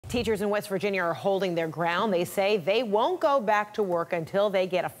Teachers in West Virginia are holding their ground. They say they won't go back to work until they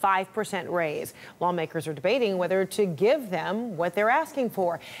get a 5% raise. Lawmakers are debating whether to give them what they're asking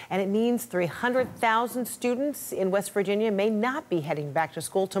for. And it means 300,000 students in West Virginia may not be heading back to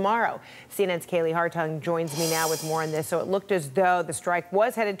school tomorrow. CNN's Kaylee Hartung joins me now with more on this. So it looked as though the strike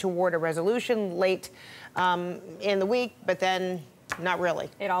was headed toward a resolution late in the week, but then not really.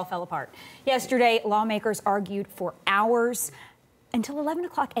 It all fell apart. Yesterday, lawmakers argued for hours until 11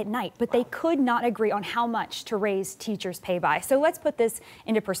 o'clock at night, but they could not agree on how much to raise teachers' pay by. So let's put this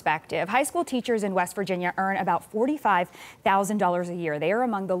into perspective. High school teachers in West Virginia earn about $45,000 a year. They are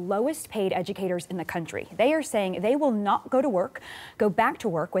among the lowest paid educators in the country. They are saying they will not go back to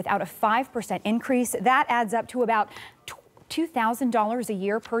work without a 5% increase. That adds up to about $2,000 a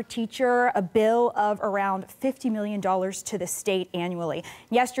year per teacher, a bill of around $50 million to the state annually.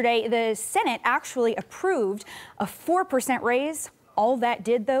 Yesterday, the Senate actually approved a 4% raise. All that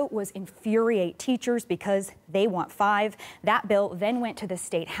did, though, was infuriate teachers because they want 5. That bill then went to the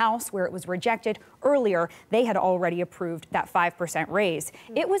state house where it was rejected. Earlier, they had already approved that 5% raise.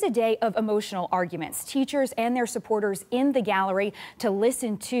 It was a day of emotional arguments. Teachers and their supporters in the gallery to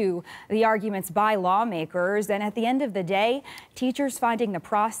listen to the arguments by lawmakers. And at the end of the day, teachers finding the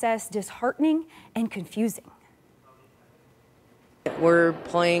process disheartening and confusing. We're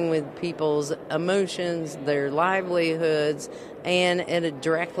playing with people's emotions, their livelihoods, and it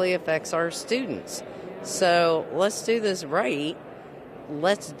directly affects our students. So let's do this right.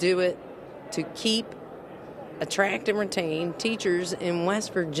 Let's do it to attract and retain teachers in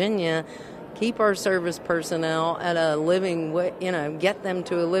West Virginia, keep our service personnel at a living, get them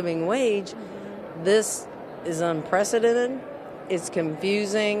to a living wage. This is unprecedented. It's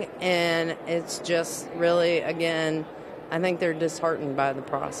confusing, and it's just really, again, I think they're disheartened by the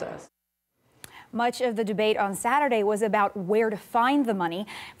process. Much of the debate on Saturday was about where to find the money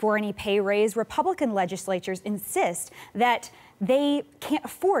for any pay raise. Republican legislatures insist that they can't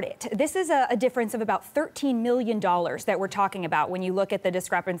afford it. This is a difference of about $13 million that we're talking about when you look at the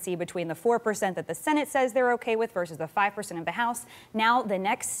discrepancy between the 4% that the Senate says they're okay with versus the 5% of the House. Now the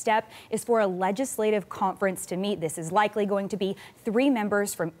next step is for a legislative conference to meet. This is likely going to be 3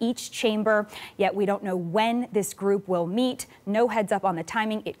 members from each chamber, yet we don't know when this group will meet. No heads up on the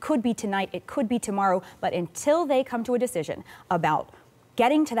timing. It could be tonight, it could be tomorrow, but until they come to a decision about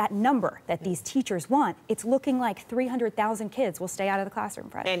getting to that number that these teachers want, it's looking like 300,000 kids will stay out of the classroom,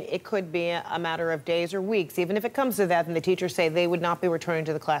 Fred. And it could be a matter of days or weeks. Even if it comes to that, then the teachers say they would not be returning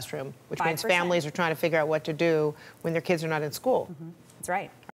to the classroom, which 5%. means families are trying to figure out what to do when their kids are not in school. That's right.